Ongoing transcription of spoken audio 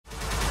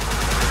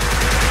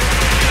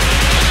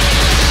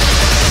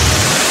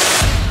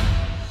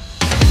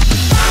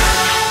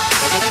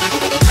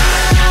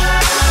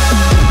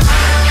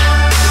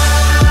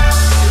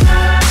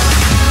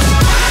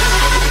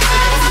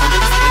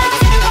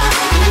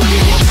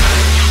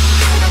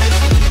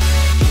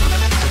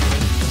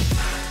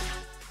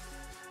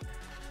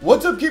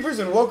Goalkeepers,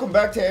 and welcome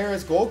back to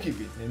ARS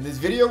Goalkeeping. In this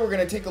video, we're going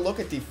to take a look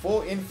at the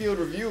full infield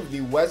review of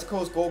the West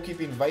Coast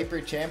Goalkeeping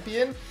Vyper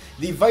Champion.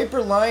 The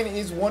Vyper line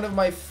is one of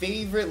my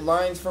favorite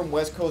lines from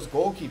West Coast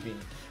Goalkeeping.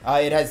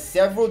 It has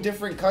several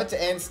different cuts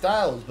and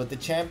styles, but the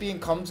Champion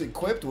comes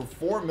equipped with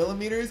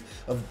 4mm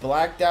of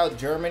blacked out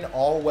German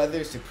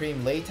all-weather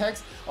Supreme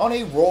latex on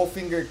a roll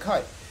finger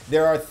cut.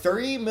 There are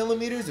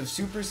 30mm of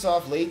super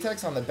soft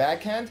latex on the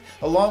backhand,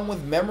 along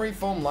with memory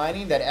foam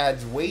lining that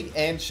adds weight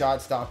and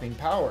shot stopping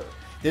power.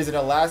 There's an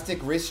elastic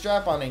wrist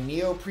strap on a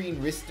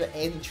neoprene wrist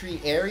entry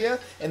area,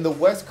 and the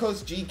West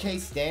Coast GK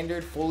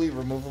standard fully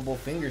removable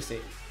finger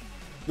save.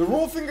 The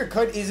roll finger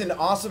cut is an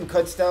awesome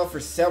cut style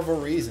for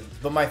several reasons,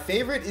 but my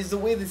favorite is the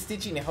way the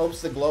stitching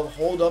helps the glove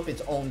hold up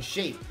its own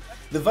shape.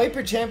 The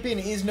Vyper Champion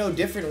is no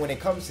different when it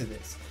comes to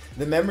this.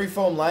 The memory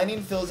foam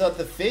lining fills out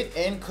the fit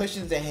and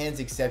cushions the hands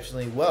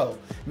exceptionally well,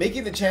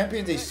 making the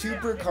Champions a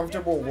super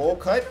comfortable roll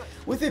cut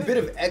with a bit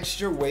of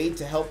extra weight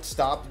to help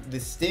stop the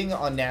sting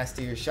on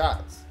nastier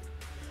shots.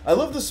 I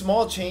love the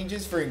small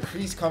changes for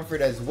increased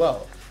comfort as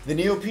well. The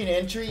neoprene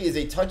entry is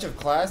a touch of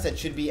class that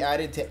should be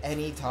added to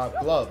any top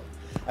glove.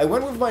 I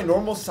went with my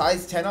normal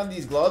size 10 on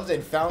these gloves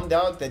and found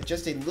out that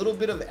just a little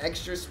bit of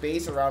extra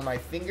space around my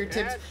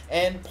fingertips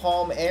and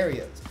palm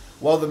areas.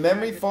 While the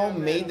memory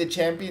foam made the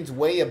Champions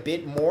weigh a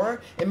bit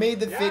more, it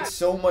made the fit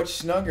so much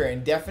snugger,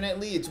 and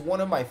definitely it's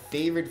one of my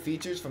favorite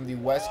features from the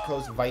West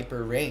Coast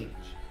Vyper range.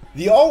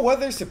 The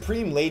all-weather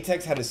Supreme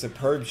latex had a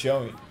superb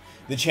showing.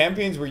 The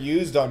Champions were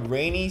used on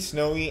rainy,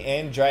 snowy,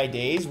 and dry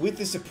days, with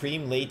the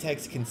Supreme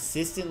latex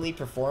consistently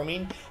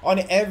performing on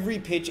every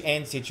pitch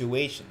and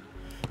situation,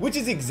 which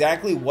is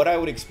exactly what I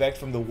would expect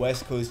from the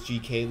West Coast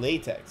GK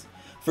latex.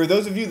 For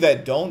those of you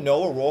that don't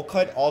know, a roll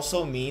cut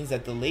also means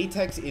that the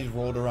latex is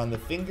rolled around the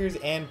fingers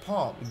and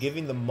palm,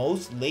 giving the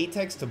most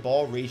latex to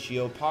ball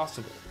ratio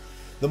possible.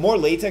 The more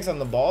latex on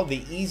the ball,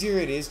 the easier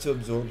it is to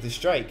absorb the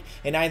strike,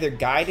 and either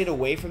guide it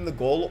away from the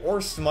goal or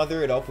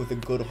smother it up with a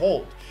good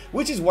hold,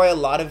 which is why a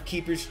lot of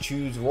keepers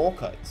choose roll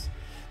cuts.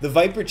 The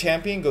Vyper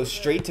Champion goes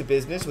straight to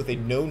business with a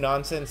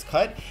no-nonsense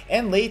cut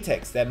and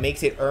latex that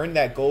makes it earn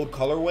that gold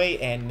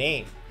colorway and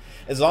name.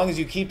 As long as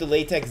you keep the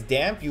latex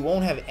damp, you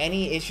won't have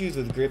any issues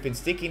with grip and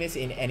stickiness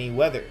in any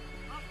weather.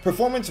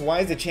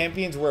 Performance-wise, the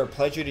Champions were a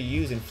pleasure to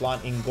use and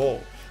flaunt in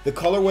goal. The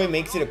colorway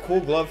makes it a cool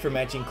glove for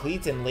matching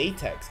cleats and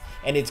latex,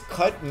 and its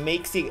cut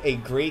makes it a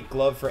great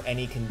glove for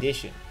any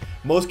condition.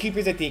 Most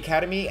keepers at the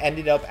Academy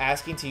ended up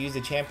asking to use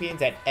the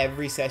Champions at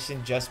every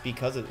session just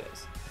because of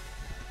this.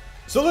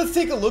 So let's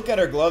take a look at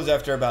our gloves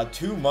after about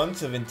 2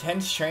 months of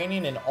intense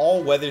training in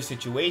all-weather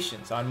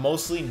situations on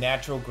mostly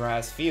natural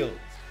grass fields.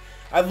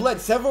 I've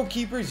let several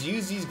keepers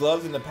use these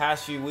gloves in the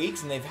past few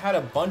weeks, and they've had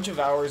a bunch of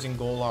hours in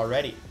goal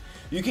already.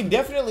 You can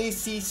definitely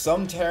see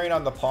some tearing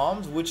on the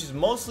palms, which is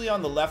mostly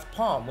on the left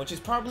palm, which is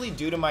probably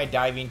due to my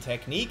diving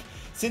technique,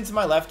 since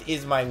my left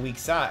is my weak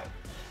side.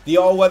 The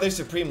all-weather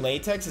Supreme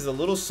latex is a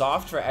little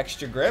soft for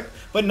extra grip,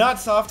 but not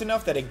soft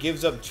enough that it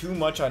gives up too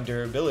much on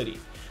durability.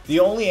 The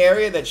only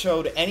area that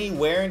showed any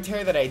wear and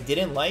tear that I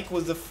didn't like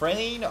was the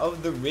fraying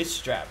of the wrist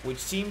strap, which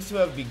seems to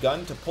have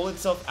begun to pull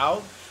itself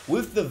out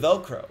with the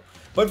Velcro.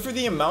 But for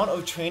the amount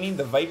of training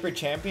the Vyper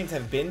Champions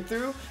have been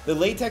through, the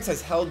latex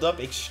has held up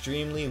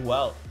extremely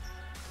well.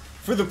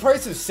 For the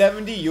price of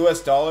 $70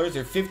 US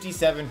or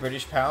 57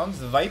 British pounds,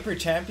 the Vyper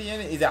Champion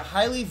is a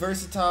highly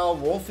versatile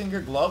roll finger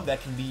glove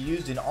that can be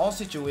used in all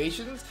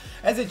situations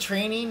as a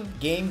training,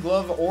 game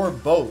glove, or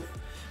both.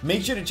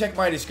 Make sure to check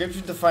my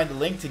description to find a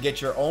link to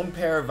get your own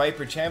pair of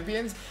Vyper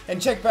Champions,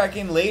 and check back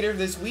in later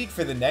this week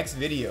for the next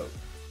video.